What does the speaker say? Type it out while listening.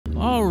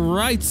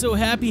Alright, so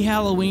happy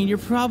Halloween. You're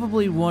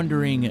probably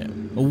wondering,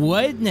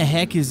 what in the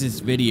heck is this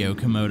video,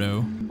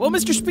 Camodo? Well,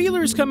 Mr.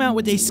 Spieler has come out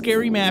with a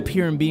scary map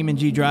here in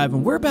BeamNG Drive,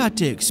 and we're about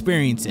to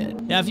experience it.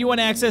 Now, if you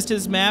want access to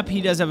this map, he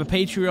does have a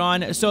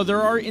Patreon, so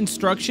there are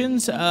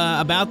instructions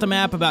about the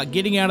map, about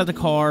getting out of the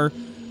car.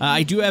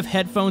 I do have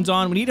headphones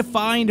on. We need to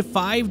find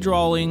 5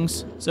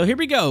 drawings. So here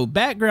we go.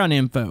 Background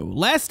info.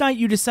 Last night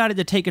you decided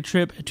to take a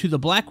trip to the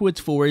Blackwoods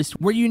Forest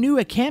where you knew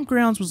a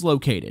campground was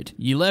located.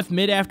 You left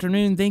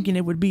mid-afternoon thinking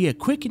it would be a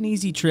quick and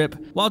easy trip.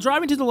 While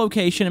driving to the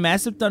location, a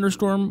massive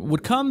thunderstorm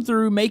would come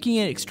through, making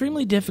it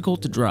extremely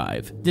difficult to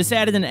drive. This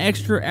added an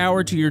extra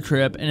hour to your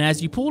trip, and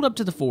as you pulled up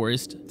to the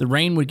forest, the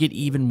rain would get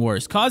even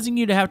worse, causing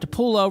you to have to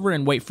pull over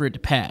and wait for it to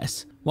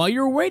pass. While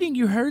you were waiting,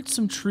 you heard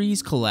some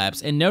trees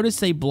collapse and noticed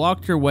they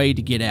blocked your way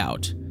to get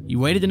out. You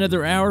waited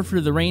another hour for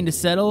the rain to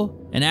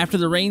settle, and after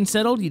the rain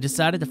settled, you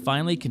decided to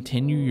finally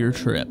continue your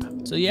trip.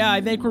 So yeah,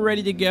 I think we're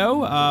ready to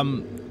go.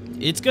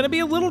 It's gonna be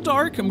a little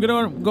dark. I'm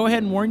gonna go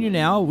ahead and warn you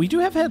now. We do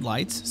have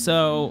headlights,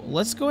 so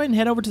let's go ahead and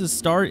head over to the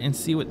start and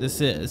see what this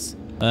is.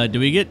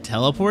 Do we get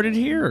teleported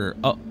here?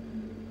 Or,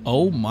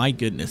 oh my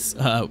goodness.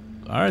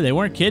 Alright, they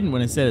weren't kidding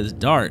when it said it's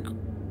dark.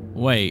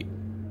 Wait,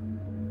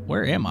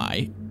 where am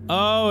I?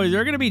 Oh, is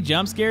there gonna be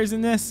jump scares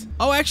in this?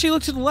 Oh, actually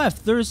look to the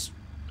left. There's,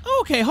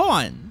 okay, hold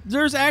on.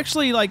 There's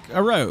actually like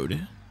a road.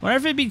 I wonder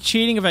if it'd be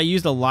cheating if I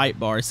used a light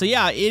bar. So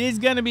yeah, it is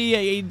gonna be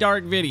a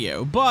dark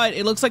video, but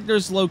it looks like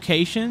there's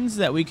locations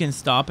that we can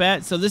stop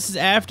at. So this is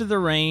after the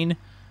rain.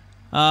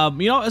 You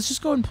know, let's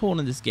just go and pull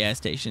into this gas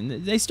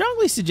station. They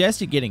strongly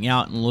suggested getting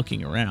out and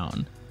looking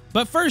around.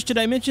 But first, did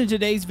I mention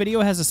today's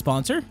video has a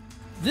sponsor?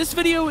 This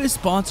video is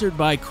sponsored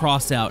by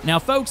Crossout. Now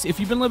folks, if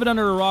you've been living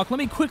under a rock, let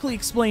me quickly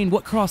explain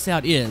what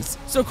Crossout is.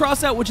 So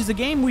Crossout, which is a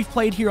game we've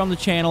played here on the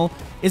channel,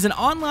 is an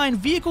online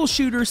vehicle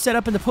shooter set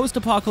up in the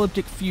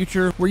post-apocalyptic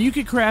future where you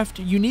could craft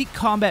unique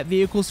combat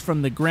vehicles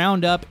from the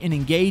ground up and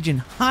engage in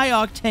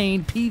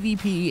high-octane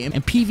PvP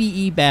and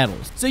PvE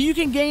battles. So you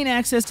can gain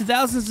access to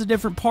thousands of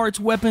different parts,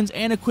 weapons,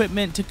 and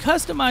equipment to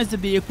customize the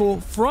vehicle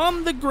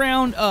from the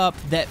ground up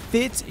that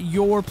fits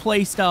your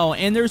playstyle.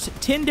 And there's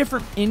 10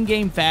 different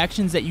in-game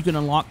factions that you can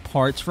unlock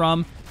parts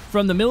from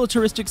the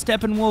militaristic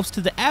Steppenwolves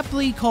to the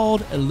aptly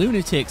called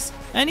Lunatics.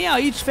 And yeah,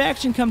 each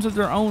faction comes with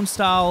their own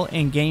style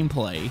and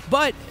gameplay.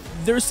 But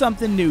there's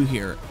something new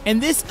here,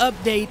 and this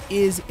update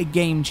is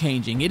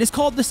game-changing. It is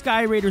called the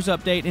Sky Raiders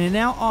update, and it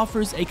now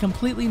offers a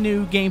completely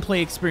new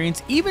gameplay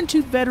experience even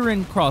to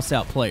veteran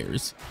Crossout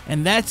players.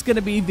 And that's going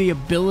to be the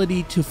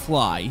ability to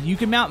fly. You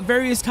can mount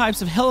various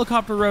types of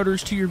helicopter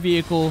rotors to your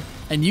vehicle,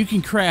 and you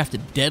can craft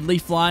deadly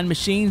flying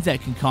machines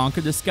that can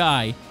conquer the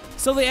sky.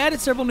 So they added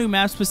several new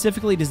maps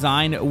specifically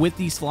designed with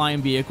these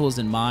flying vehicles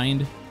in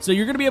mind. So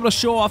you're going to be able to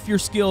show off your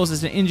skills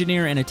as an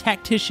engineer and a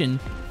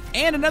tactician.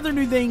 And another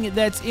new thing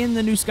that's in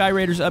the new Sky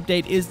Raiders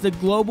update is the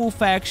Global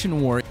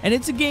Faction War. And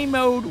it's a game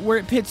mode where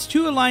it pits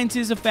 2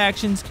 alliances of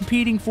factions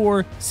competing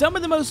for some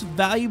of the most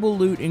valuable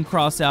loot in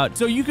Crossout.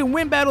 So you can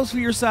win battles for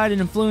your side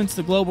and influence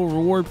the global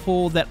reward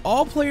pool that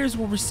all players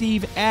will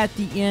receive at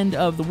the end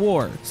of the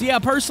war. So yeah,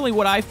 personally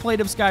what I've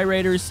played of Sky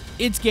Raiders,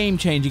 it's game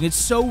changing. It's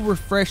so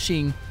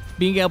refreshing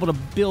being able to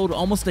build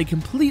almost a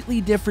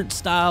completely different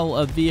style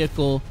of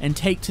vehicle and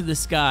take to the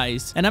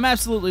skies. And I'm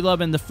absolutely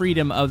loving the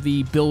freedom of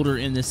the builder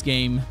in this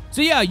game.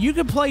 So yeah, you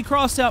can play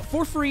Crossout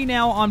for free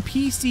now on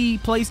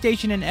PC,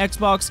 PlayStation, and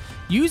Xbox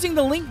using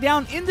the link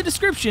down in the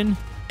description.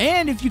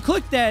 And if you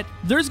click that,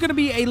 there's going to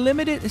be a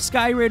limited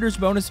Sky Raiders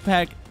bonus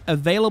pack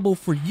available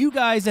for you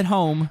guys at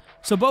home.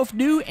 So both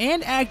new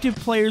and active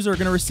players are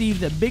going to receive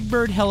the Big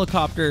Bird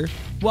helicopter,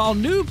 while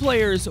new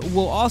players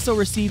will also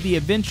receive the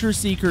Adventure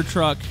Seeker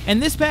truck.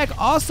 And this pack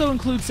also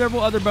includes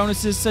several other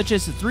bonuses such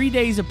as 3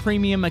 days of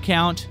premium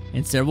account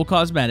and several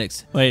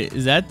cosmetics. Wait,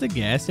 is that the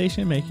gas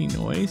station making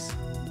noise?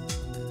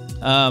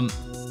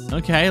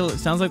 Okay, it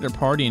sounds like they're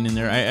partying in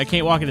there. I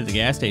can't walk into the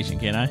gas station,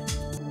 can I?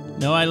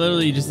 No, I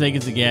literally just think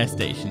it's a gas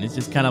station. It's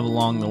just kind of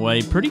along the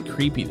way. Pretty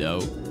creepy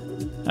though.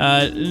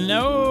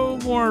 No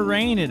more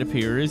rain, it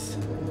appears.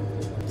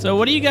 So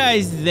what do you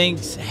guys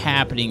think's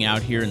happening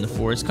out here in the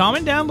forest?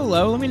 Comment down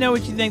below. Let me know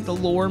what you think the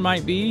lore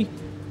might be.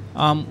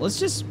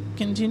 Let's just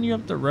continue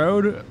up the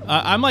road.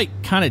 I'm like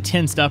kind of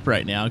tensed up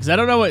right now because I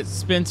don't know what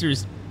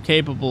Spencer's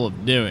capable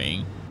of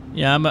doing.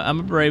 Yeah, I'm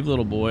a brave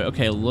little boy.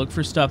 Okay, look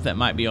for stuff that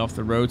might be off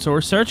the road. So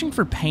we're searching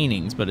for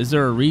paintings, but is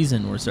there a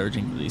reason we're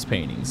searching for these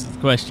paintings? That's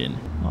the question.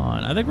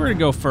 I think we're gonna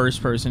go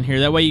first person here.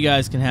 That way you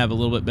guys can have a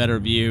little bit better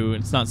view.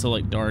 It's not so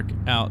like dark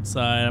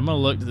outside. I'm gonna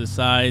look to the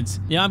sides.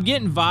 Yeah, I'm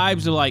getting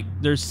vibes of like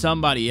there's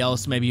somebody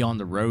else maybe on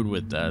the road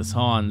with us.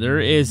 Hold on, there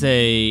is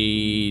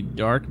a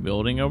dark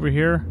building over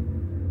here.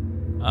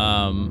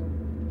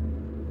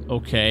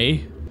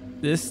 Okay.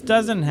 This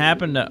doesn't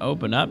happen to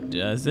open up,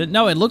 does it?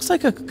 No, it looks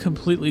like a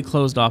completely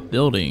closed off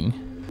building.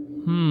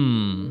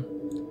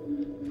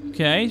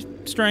 Okay,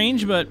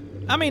 strange, but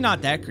I mean,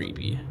 not that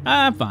creepy.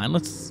 Fine,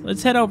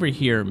 let's head over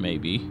here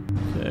maybe.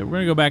 Okay, we're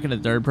gonna go back into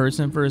third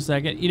person for a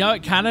second. You know,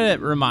 it kind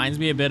of reminds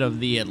me a bit of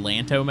the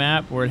Atlanto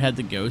map where it had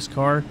the ghost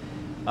car.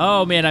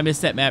 Oh man, I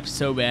missed that map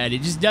so bad.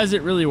 It just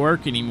doesn't really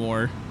work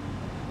anymore.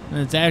 And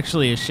it's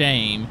actually a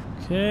shame.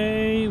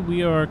 Okay,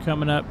 we are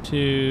coming up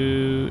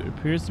to, it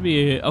appears to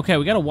be, okay,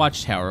 we got a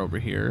watchtower over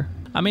here.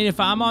 I mean, if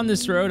I'm on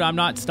this road, I'm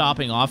not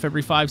stopping off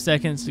every 5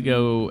 seconds to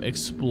go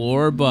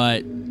explore,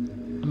 but,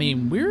 I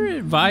mean, we're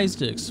advised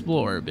to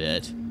explore a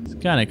bit. It's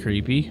kind of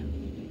creepy.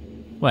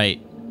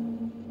 Wait.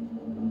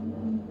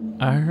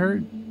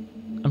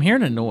 I'm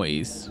hearing a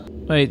noise.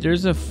 Wait,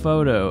 there's a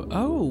photo.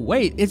 Oh,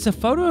 wait, it's a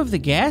photo of the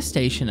gas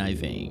station, I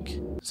think.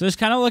 So just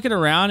kind of looking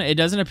around, it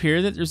doesn't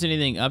appear that there's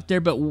anything up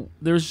there, but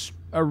there's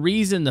a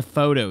reason the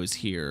photo's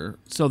here.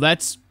 So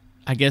that's,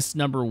 I guess,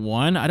 number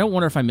one. I don't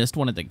wonder if I missed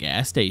one at the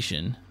gas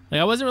station.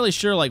 Like, I wasn't really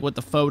sure, like, what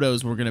the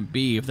photos were gonna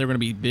be, if they're gonna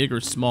be big or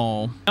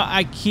small.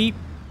 I keep,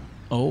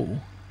 oh.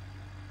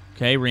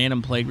 Okay,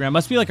 random playground.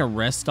 Must be like a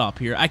rest stop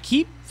here. I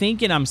keep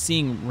thinking I'm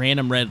seeing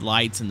random red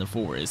lights in the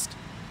forest.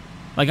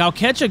 Like, I'll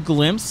catch a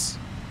glimpse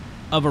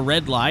of a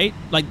red light.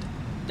 Like,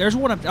 there's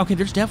one up, okay,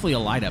 there's definitely a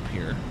light up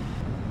here.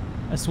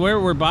 I swear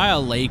we're by a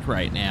lake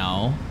right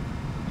now.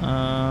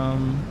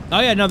 Oh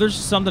yeah, no, there's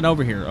something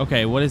over here.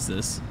 Okay, what is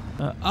this?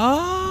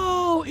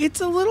 Oh,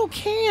 it's a little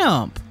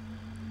camp.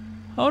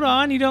 Hold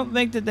on, you don't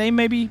think that they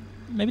maybe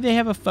they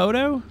have a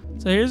photo?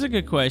 So here's a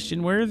good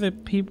question. Where are the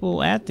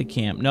people at the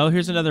camp? No,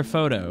 here's another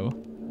photo.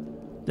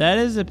 That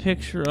is a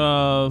picture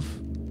of,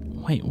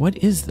 wait, what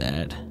is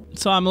that?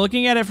 So I'm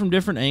looking at it from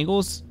different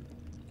angles.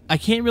 I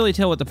can't really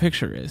tell what the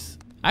picture is.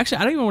 Actually,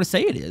 I don't even want to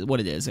say what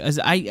it is. As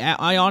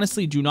I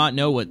honestly do not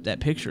know what that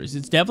picture is.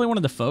 It's definitely one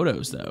of the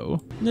photos,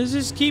 though. Let's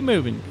just keep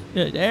moving.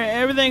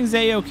 Everything's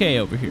A-okay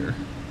over here.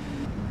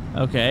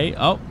 Okay.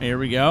 Oh, here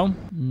we go.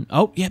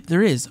 Oh, yep,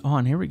 there is.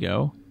 On, here we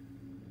go.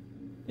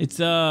 It's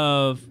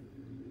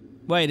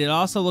wait, it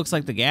also looks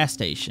like the gas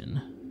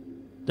station.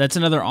 That's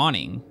another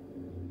awning.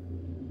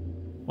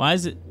 Why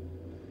is it?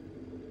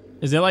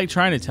 Is it like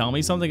trying to tell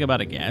me something about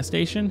a gas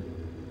station?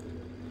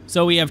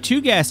 So we have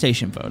 2 gas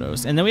station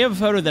photos, and then we have a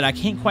photo that I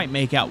can't quite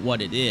make out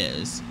what it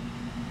is.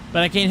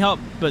 But I can't help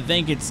but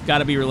think it's got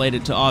to be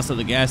related to also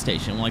the gas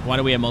station. Like, why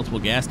do we have multiple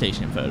gas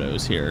station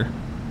photos here?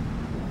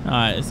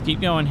 Alright, let's keep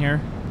going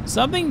here.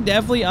 Something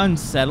definitely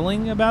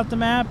unsettling about the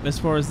map as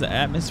far as the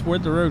atmosphere.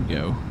 Where'd the road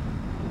go?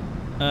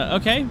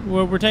 Okay,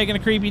 well, we're taking a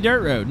creepy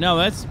dirt road. No,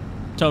 that's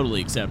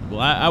totally acceptable.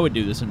 I would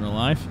do this in real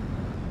life.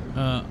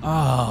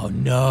 Oh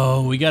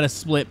no, we got a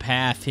split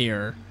path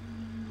here.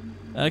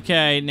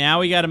 Okay, now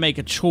we got to make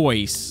a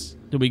choice.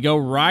 Do we go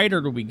right or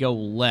do we go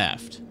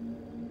left?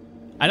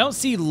 I don't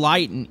see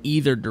light in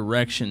either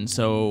direction,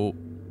 so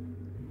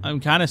I'm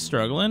kind of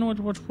struggling with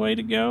which way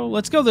to go.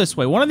 Let's go this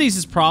way. One of these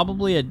is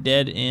probably a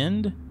dead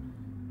end,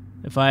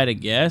 if I had to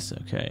guess.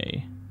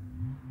 Okay.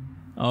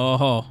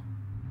 Oh,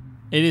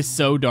 it is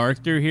so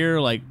dark through here.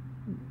 Like,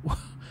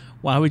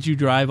 why would you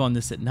drive on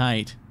this at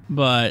night?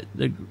 But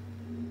the...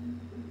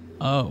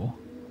 Oh.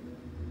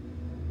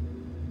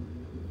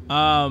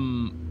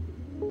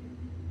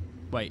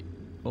 Wait,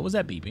 what was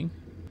that beeping?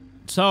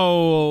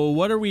 So,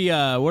 what are we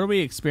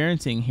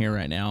experiencing here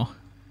right now?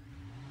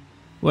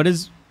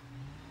 What's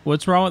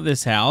wrong with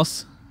this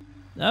house?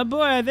 Oh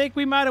boy, I think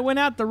we might have went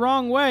out the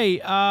wrong way.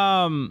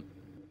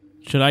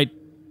 Should I?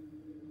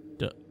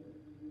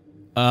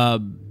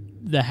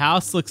 The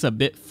house looks a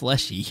bit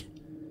fleshy.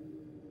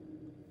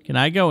 Can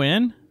I go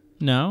in?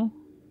 No?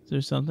 Is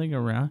there something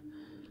around?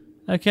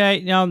 Okay,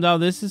 no,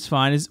 this is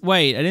fine.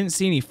 Wait, I didn't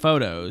see any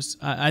photos.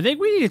 I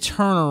think we need to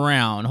turn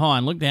around. Hold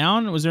on, look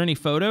down. Was there any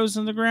photos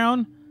on the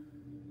ground?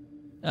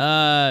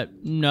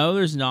 No,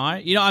 there's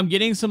not. You know, I'm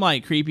getting some,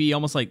 like, creepy,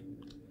 almost like,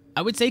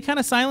 I would say kind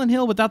of Silent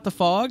Hill without the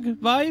fog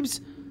vibes.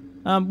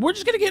 We're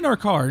just gonna get in our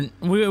car.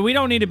 We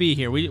don't need to be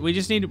here. We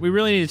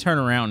really need to turn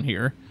around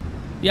here.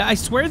 Yeah, I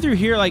swear through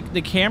here, like,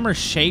 the camera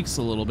shakes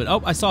a little bit.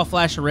 Oh, I saw a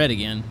flash of red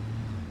again.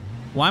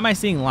 Why am I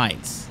seeing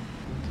lights?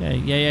 Okay,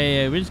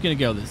 yeah. We're just gonna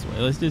go this way.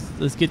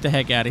 Let's get the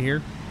heck out of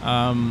here.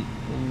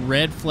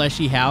 Red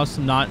fleshy house.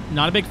 I'm not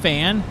a big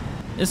fan.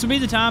 This would be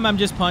the time I'm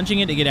just punching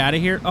it to get out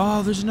of here.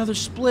 Oh, there's another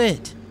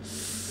split.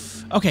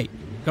 Okay,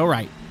 go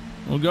right.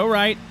 We'll go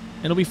right.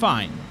 It'll be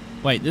fine.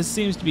 Wait, this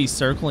seems to be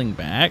circling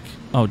back.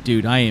 Oh,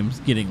 dude, I am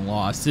getting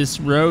lost. This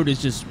road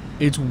is just,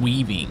 it's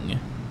weaving.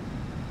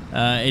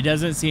 It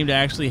doesn't seem to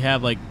actually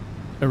have, like,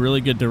 a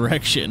really good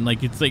direction.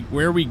 Like, it's like,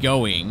 where are we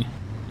going?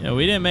 Yeah,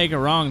 we didn't make a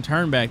wrong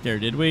turn back there,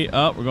 did we?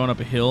 Oh, we're going up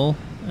a hill.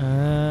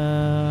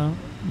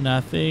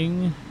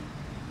 Nothing.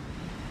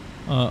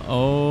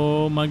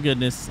 Oh my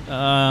goodness.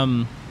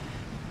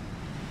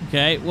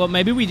 Okay, well,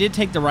 maybe we did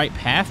take the right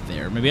path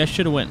there. Maybe I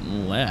should have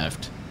went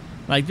left.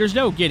 Like, there's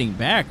no getting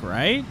back,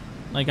 right?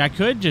 Like, I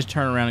could just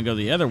turn around and go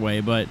the other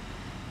way, but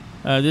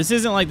this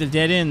isn't like the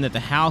dead end that the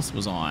house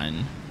was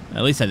on.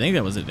 At least I think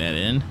that was a dead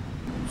end.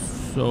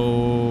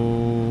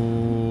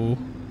 So...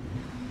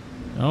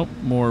 Oh,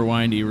 more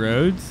windy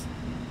roads.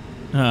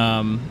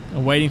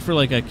 I'm waiting for,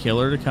 like, a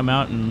killer to come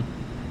out and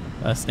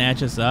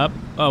snatch us up.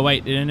 Oh,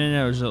 wait. No.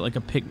 There's, like,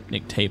 a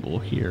picnic table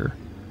here.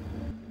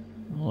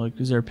 Look,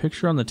 is there a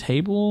picture on the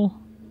table?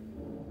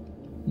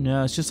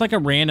 No, it's just, like, a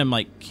random,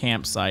 like,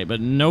 campsite,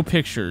 but no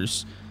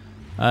pictures.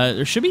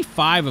 There should be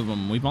 5 of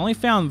them. We've only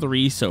found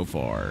 3 so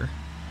far.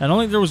 I don't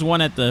think there was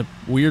one at the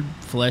weird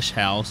flesh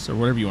house or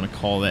whatever you want to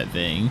call that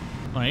thing.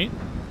 Right?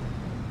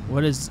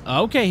 What is...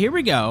 Okay, here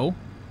we go.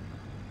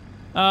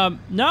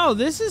 No,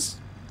 this is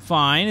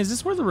fine. Is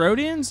this where the road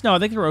ends? No, I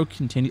think the road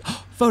continues.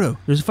 Photo.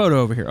 There's a photo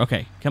over here.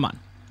 Okay, come on.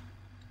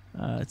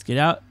 Let's get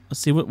out. Let's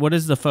see what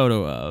is the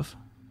photo of.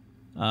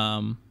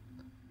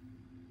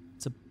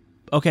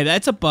 Okay,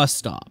 that's a bus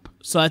stop.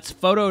 So that's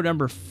photo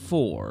number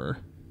 4.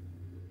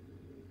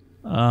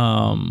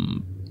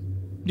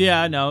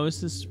 Yeah, no,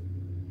 this is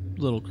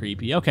a little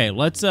creepy. Okay,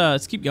 let's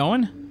keep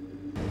going.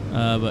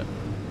 But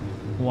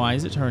why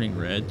is it turning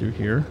red through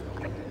here?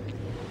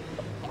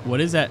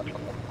 What is that?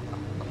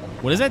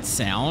 What is that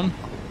sound?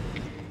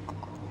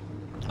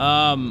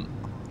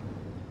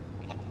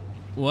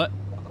 What?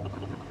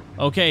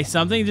 Okay,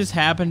 something just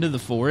happened to the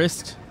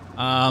forest.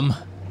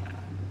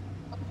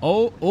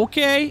 Oh,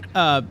 okay.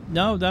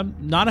 No, I'm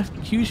not a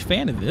huge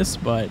fan of this,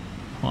 but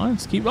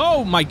let's keep...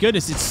 Oh, my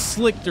goodness, it's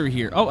slick through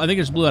here. Oh, I think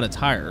I just blew out a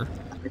tire.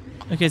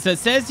 Okay, so it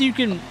says you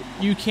can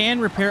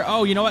repair...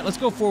 Oh, you know what? Let's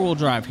go 4-wheel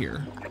drive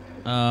here.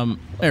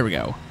 There we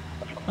go.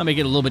 That'll make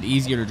it a little bit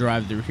easier to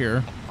drive through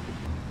here.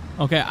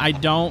 Okay, I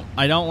don't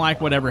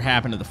like whatever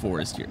happened to the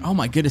forest here. Oh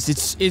my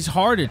goodness, it's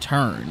hard to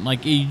turn.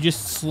 Like, you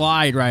just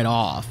slide right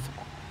off.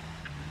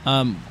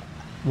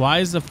 Why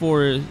is the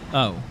forest...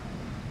 Oh.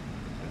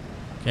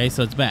 Okay,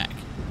 so it's back.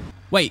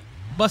 Wait,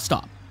 bus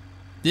stop.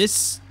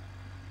 Was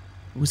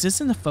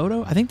this in the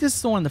photo? I think this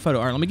is the one in the photo.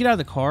 All right, let me get out of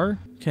the car.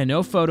 Okay,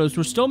 no photos.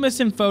 We're still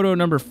missing photo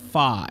number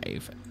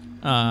 5.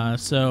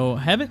 So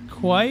haven't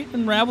quite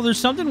unraveled. There's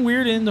something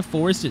weird in the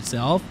forest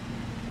itself.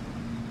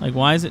 Like,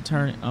 why is it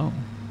turning? Oh,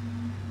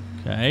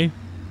 okay.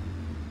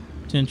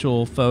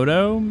 Potential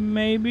photo,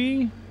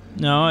 maybe?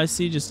 No, I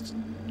see just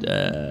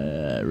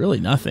really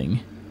nothing.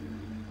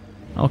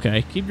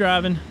 Okay, keep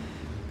driving.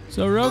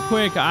 So real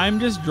quick, I'm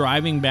just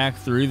driving back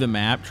through the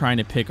map trying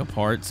to pick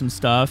apart some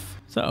stuff.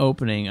 It's an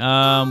opening.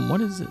 What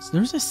is this?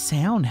 There's a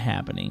sound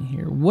happening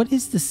here. What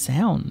is the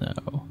sound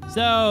though?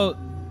 So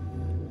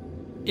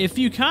if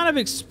you kind of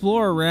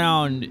explore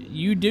around,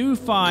 you do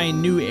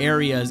find new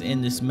areas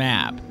in this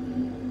map.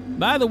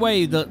 By the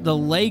way, the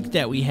lake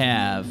that we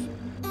have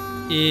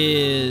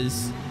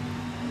is,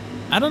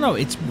 I don't know,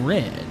 it's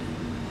red.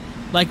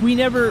 Like we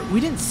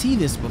didn't see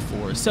this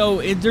before.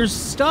 So there's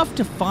stuff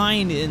to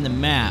find in the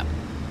map.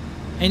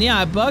 And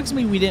yeah, it bugs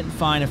me we didn't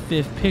find a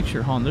 5th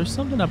picture. Hold on, there's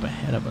something up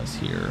ahead of us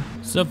here.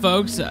 So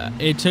folks,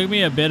 it took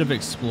me a bit of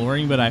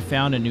exploring, but I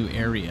found a new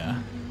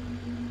area.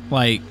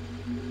 Like,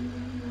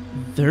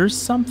 there's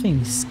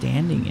something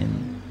standing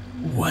in...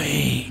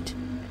 Wait.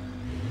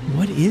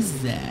 What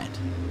is that?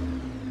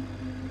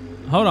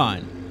 Hold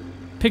on.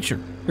 Picture.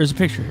 There's a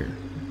picture here.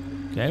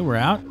 Okay, we're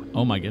out.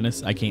 Oh my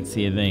goodness, I can't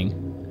see a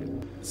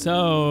thing.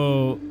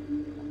 So,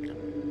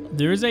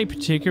 there's a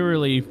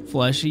particularly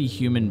fleshy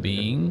human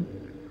being.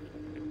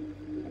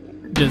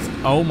 Just,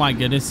 oh my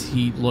goodness,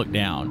 he looked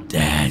down.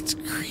 That's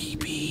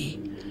creepy.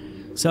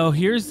 So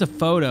here's the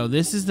photo.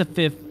 This is the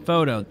 5th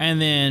photo. And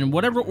then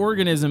whatever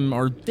organism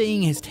or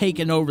thing has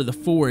taken over the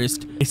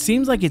forest, it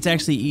seems like it's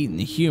actually eaten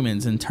the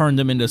humans and turned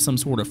them into some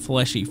sort of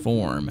fleshy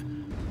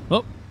form.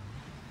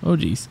 Oh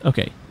geez.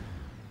 Okay.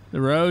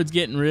 The road's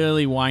getting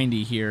really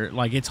windy here.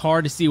 Like, it's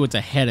hard to see what's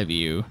ahead of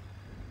you.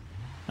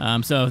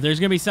 So if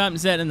there's going to be something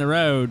set in the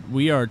road,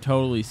 we are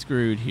totally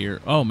screwed here.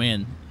 Oh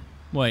man.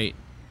 Wait.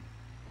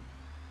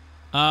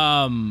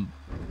 Really?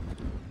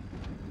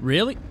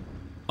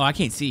 Oh, I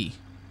can't see.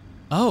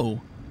 Oh.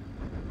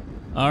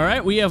 All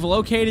right, we have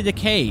located a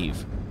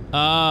cave.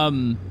 Yeah,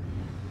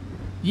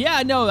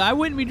 no, I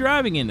wouldn't be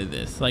driving into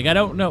this. Like, I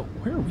don't know.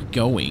 Where are we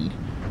going?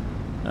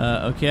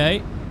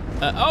 Okay.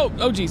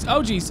 Oh geez.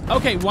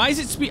 Okay, why is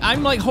it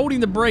I'm like holding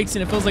the brakes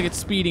and it feels like it's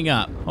speeding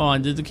up. Hold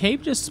on, did the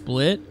cave just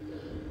split?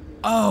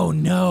 Oh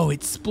no,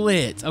 it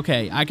split.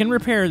 Okay, I can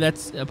repair.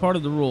 That's a part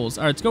of the rules.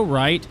 All right, let's go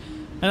right.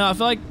 And I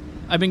feel like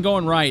I've been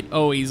going right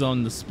always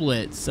on the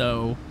split,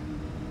 so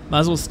might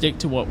as well stick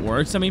to what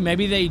works. I mean,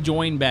 maybe they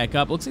join back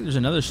up. Looks like there's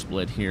another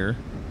split here.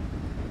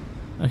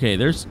 Okay,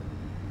 there's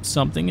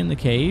something in the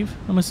cave,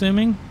 I'm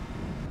assuming.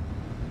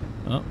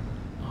 Oh,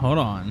 hold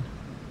on.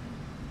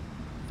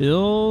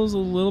 Feels a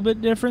little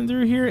bit different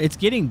through here. It's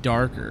getting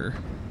darker.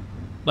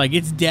 Like,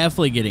 it's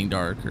definitely getting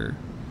darker.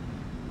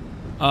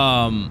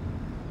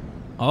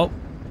 Oh,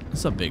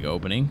 that's a big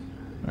opening.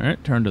 All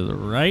right, turn to the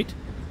right.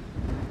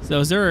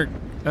 So is there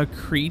a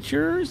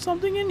creature or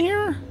something in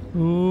here?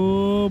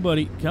 Oh,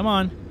 buddy, come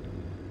on.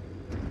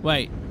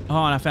 Wait, hold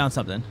on, I found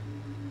something.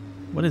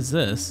 What is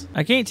this?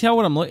 I can't tell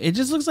what I'm looking. It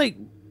just looks like,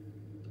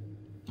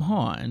 hold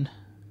on.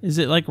 Is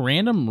it like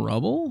random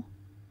rubble?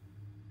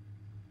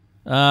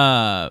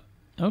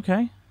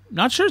 Okay.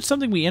 Not sure it's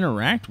something we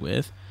interact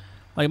with.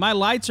 Like, my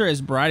lights are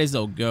as bright as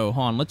they'll go.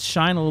 Hold on, let's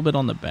shine a little bit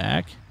on the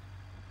back.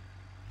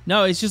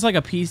 No, it's just like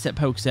a piece that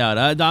pokes out.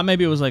 I thought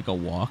maybe it was like a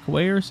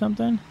walkway or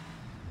something.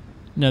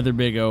 Another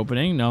big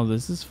opening. No,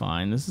 this is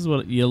fine. This is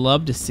what you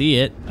love to see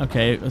it.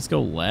 Okay, let's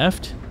go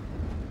left.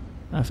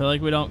 I feel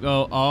like we don't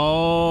go...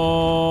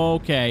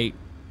 Okay.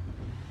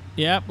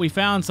 Yep, we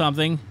found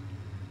something.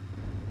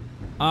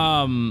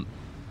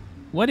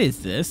 What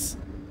is this?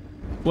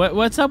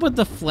 What's up with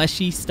the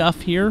fleshy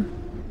stuff here?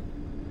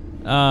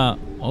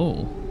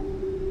 Oh.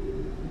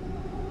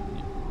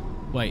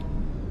 Wait.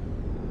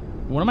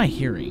 What am I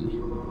hearing?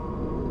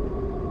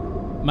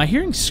 Am I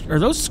hearing, are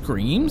those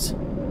screams?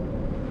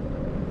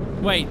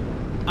 Wait,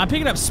 I'm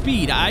picking up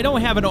speed. I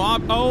don't have an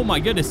oh my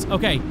goodness,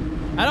 okay.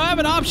 I don't have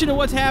an option of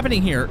what's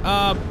happening here.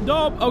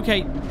 No,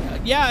 okay.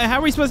 Yeah, how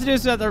are we supposed to do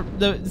this without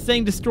the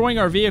thing destroying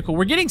our vehicle?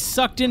 We're getting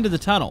sucked into the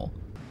tunnel.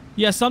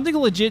 Yeah, something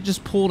legit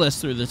just pulled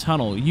us through the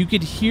tunnel. You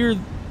could hear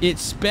it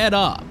sped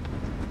up.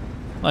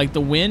 Like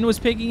the wind was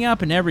picking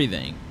up and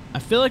everything. I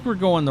feel like we're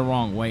going the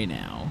wrong way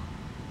now.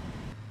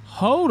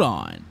 Hold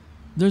on.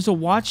 There's a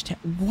watch tower.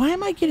 Why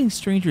am I getting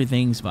Stranger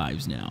Things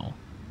vibes now?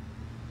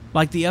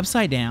 Like the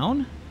Upside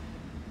Down?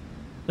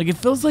 Like it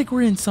feels like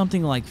we're in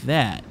something like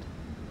that.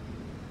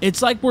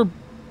 It's like we're...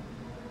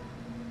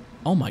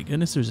 Oh my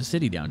goodness, there's a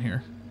city down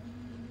here.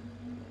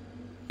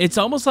 It's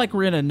almost like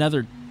we're in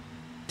another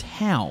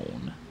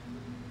town.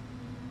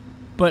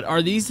 But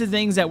are these the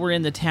things that were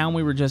in the town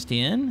we were just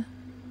in?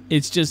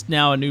 It's just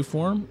now a new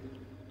form?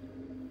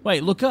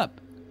 Wait, look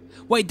up.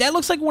 Wait, that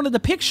looks like one of the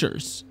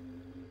pictures.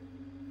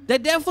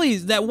 That definitely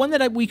is that one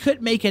that we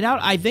couldn't make it out.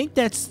 I think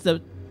that's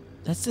the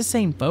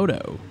same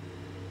photo.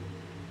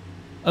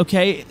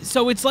 Okay,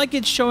 so it's like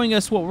it's showing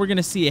us what we're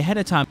gonna see ahead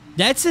of time.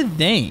 That's a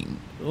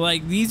thing.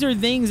 Like these are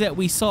things that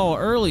we saw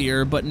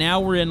earlier, but now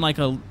we're in like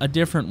a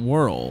different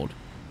world.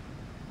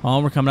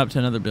 Oh, we're coming up to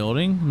another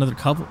building, another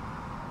couple.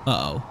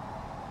 Uh-oh.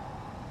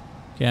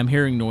 Okay, I'm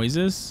hearing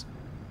noises.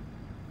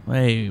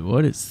 Wait,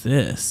 what is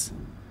this?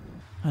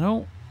 I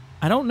don't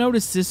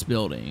notice this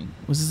building.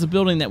 Was this a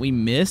building that we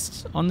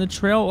missed on the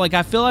trail? Like,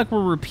 I feel like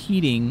we're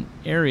repeating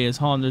areas.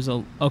 Hold on, there's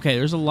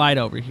a light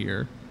over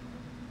here.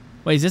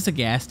 Wait, is this a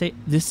gas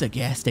station? This is a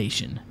gas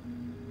station.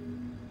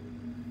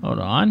 Hold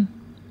on.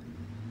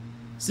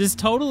 This is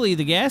totally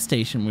the gas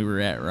station we were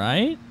at,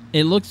 right?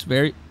 It looks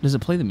very... Does it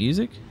play the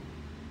music?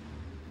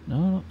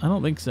 No, I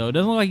don't think so. It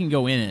doesn't look like I can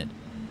go in it.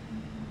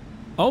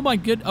 Oh my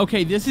good...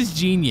 Okay, this is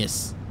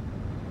genius.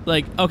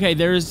 Like, okay,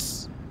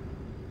 that's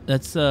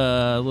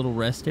a little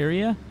rest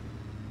area.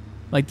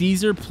 Like,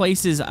 these are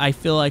places I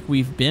feel like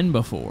we've been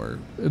before,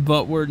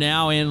 but we're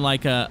now in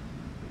like a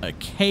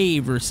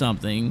cave or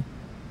something,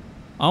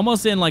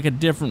 almost in like a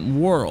different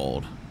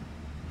world.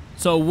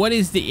 So what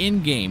is the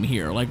end game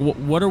here? Like,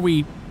 what are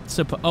we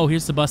oh,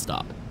 here's the bus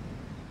stop.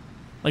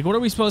 Like, what are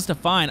we supposed to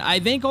find? I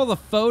think all the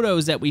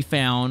photos that we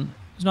found,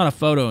 there's not a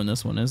photo in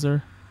this one, is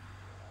there?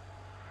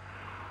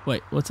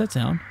 Wait, what's that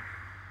sound?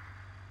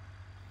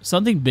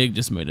 Something big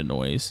just made a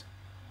noise.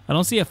 I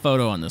don't see a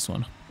photo on this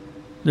one.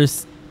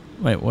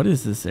 Wait, what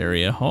is this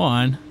area? Hold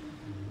on.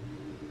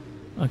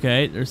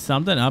 Okay, there's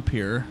something up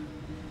here.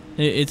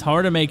 It's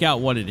hard to make out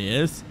what it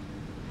is.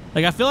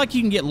 Like, I feel like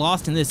you can get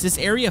lost in this. This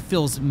area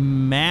feels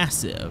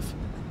massive.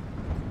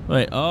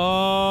 Wait,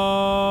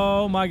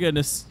 oh my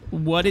goodness.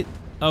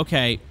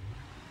 Okay,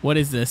 what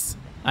is this?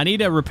 I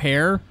need a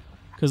repair,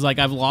 because, like,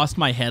 I've lost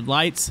my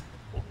headlights.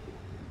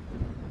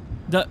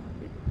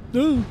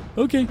 Oh,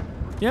 okay,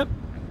 yep.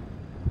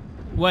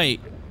 Wait.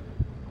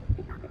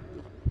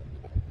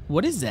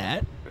 What is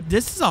that?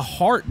 This is a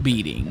heart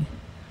beating.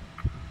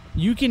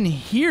 You can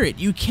hear it.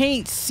 You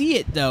can't see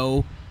it,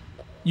 though.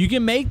 You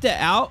can make the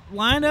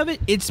outline of it.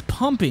 It's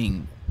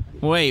pumping.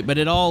 Wait, but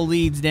it all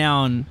leads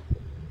down.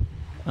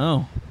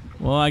 Oh.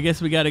 Well, I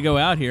guess we got to go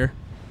out here.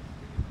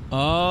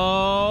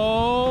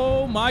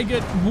 Oh, my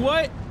good.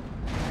 What?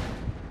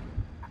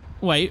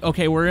 Wait,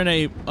 okay, we're in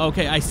a...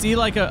 Okay, I see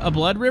like a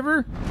blood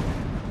river.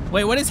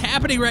 Wait, what is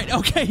happening right...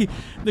 Okay,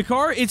 the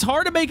car... It's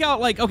hard to make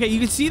out, like... Okay, you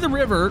can see the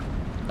river.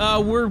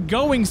 We're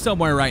going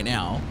somewhere right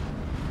now.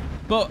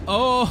 But...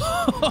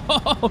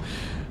 Oh...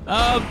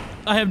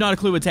 I have not a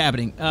clue what's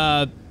happening.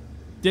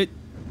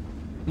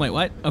 Wait,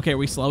 what? Okay, are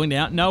we slowing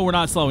down? No, we're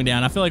not slowing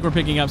down. I feel like we're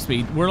picking up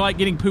speed. We're like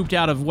getting pooped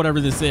out of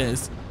whatever this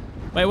is.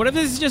 Wait, what if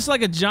this is just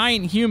like a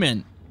giant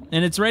human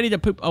and it's ready to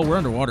poop? Oh, we're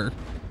underwater.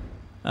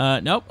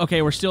 Nope.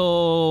 Okay, we're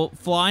still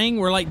flying.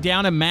 We're like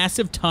down a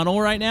massive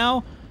tunnel right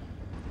now.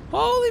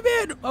 Holy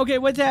man. Okay,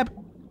 what's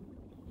happening?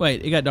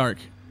 Wait, it got dark.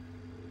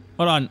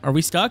 Hold on. Are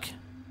we stuck?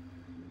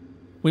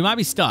 We might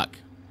be stuck.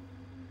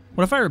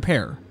 What if I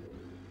repair?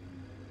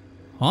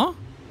 Huh?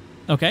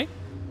 Okay.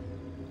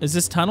 Does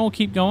this tunnel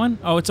keep going?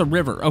 Oh, it's a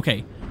river.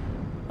 Okay.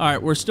 All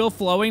right, we're still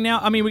flowing now.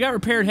 I mean, we got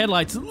repaired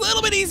headlights. A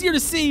little bit easier to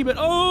see, but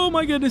oh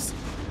my goodness.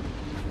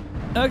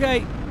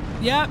 Okay.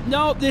 Yeah,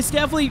 no, this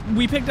definitely,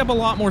 we picked up a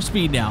lot more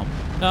speed now.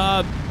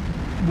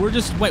 We're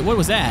just, wait, what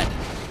was that?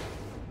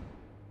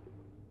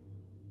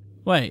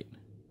 Wait.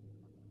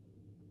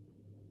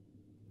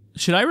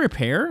 Should I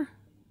repair?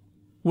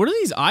 What are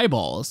these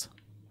eyeballs?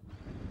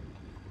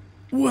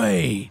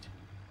 Wait.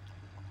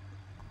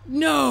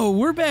 No,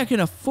 we're back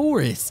in a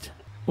forest.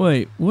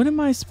 Wait, what am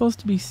I supposed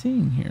to be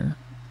seeing here?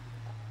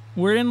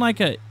 We're in like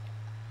an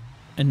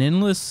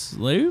endless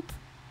loop?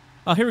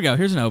 Oh, here we go.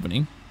 Here's an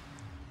opening.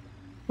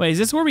 Wait, is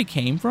this where we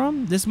came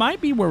from? This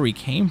might be where we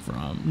came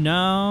from.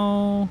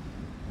 No.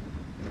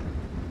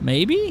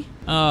 Maybe?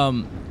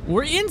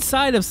 We're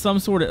inside of some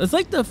sort of, it's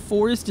like the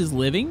forest is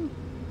living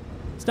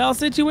style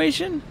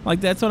situation.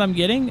 Like, that's what I'm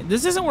getting.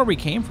 This isn't where we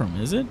came from,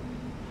 is it?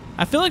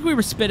 I feel like we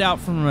were spit out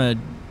from a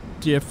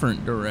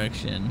different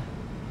direction.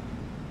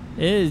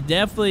 It is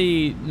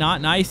definitely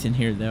not nice in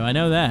here, though. I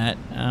know that.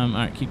 All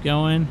right, keep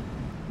going.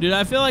 Dude,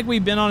 I feel like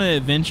we've been on an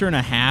adventure and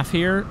a half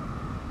here.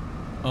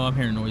 Oh, I'm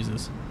hearing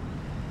noises.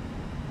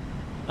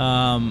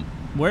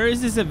 Where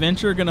is this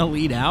adventure gonna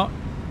lead out?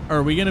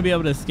 Are we gonna be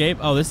able to escape?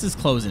 Oh, this is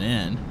closing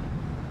in.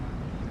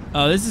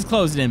 Oh, this is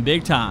closing in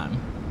big time.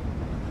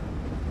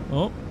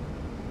 Oh.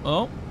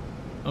 Oh.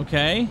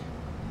 Okay.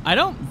 I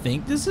don't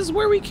think this is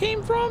where we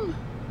came from.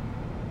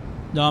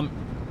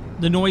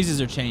 The noises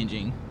are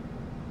changing.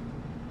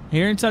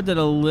 Hearing something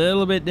a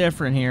little bit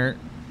different here.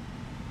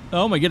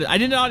 Oh my goodness. I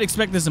did not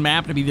expect this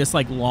map to be this,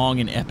 like, long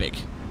and epic.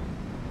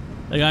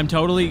 Like,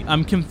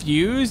 I'm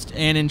confused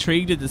and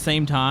intrigued at the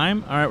same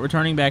time. All right, we're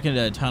turning back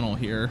into a tunnel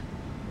here.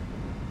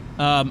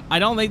 I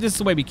don't think this is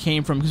the way we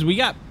came from, because we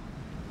got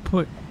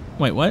put...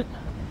 Wait, what?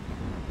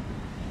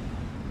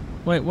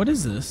 Wait, what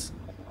is this?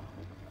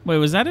 Wait,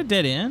 was that a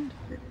dead end?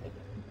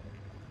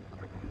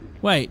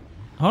 Wait,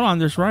 hold on,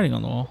 there's writing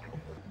on the wall.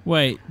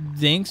 Wait,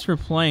 thanks for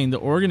playing. The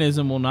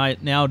organism will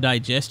not now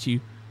digest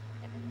you.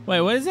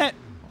 Wait, what is that?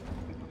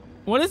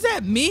 What does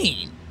that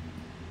mean?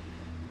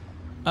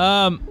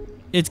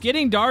 It's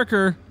getting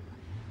darker.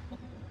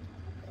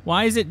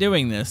 Why is it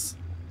doing this?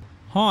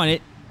 Hold on,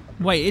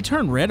 wait, it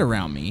turned red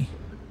around me.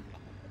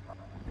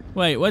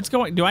 Wait, what's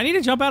going... Do I need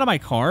to jump out of my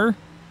car?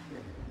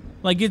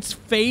 Like, it's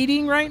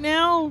fading right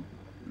now,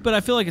 but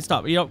I feel like it's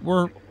stopped. You know,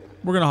 we're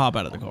gonna hop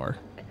out of the car.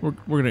 We're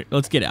gonna...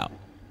 Let's get out.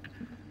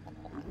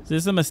 Is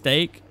this a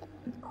mistake?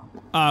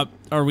 Are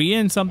we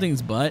in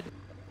something's butt?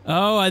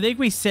 Oh, I think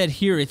we said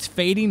here it's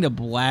fading to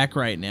black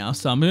right now,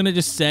 so I'm gonna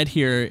just sit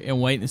here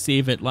and wait and see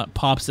if it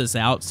pops us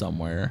out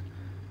somewhere.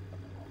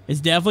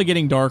 It's definitely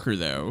getting darker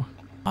though.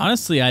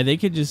 Honestly, I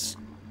think it just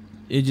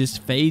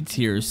fades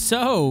here.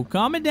 So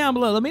comment down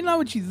below. Let me know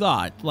what you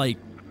thought. Like,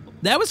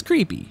 that was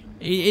creepy.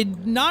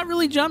 It not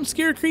really jump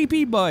scare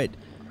creepy, but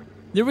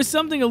there was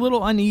something a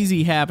little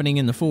uneasy happening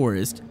in the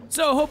forest.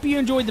 So, hope you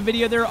enjoyed the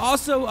video there.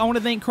 Also, I want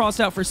to thank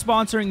Crossout for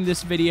sponsoring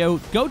this video.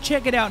 Go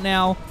check it out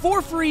now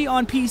for free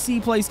on PC,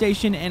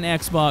 PlayStation, and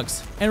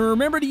Xbox. And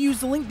remember to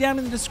use the link down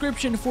in the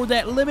description for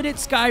that limited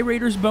Sky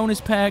Raiders bonus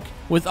pack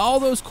with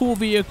all those cool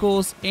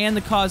vehicles and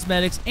the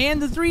cosmetics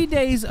and the 3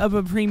 days of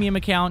a premium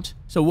account.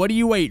 So what are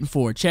you waiting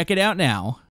for? Check it out now.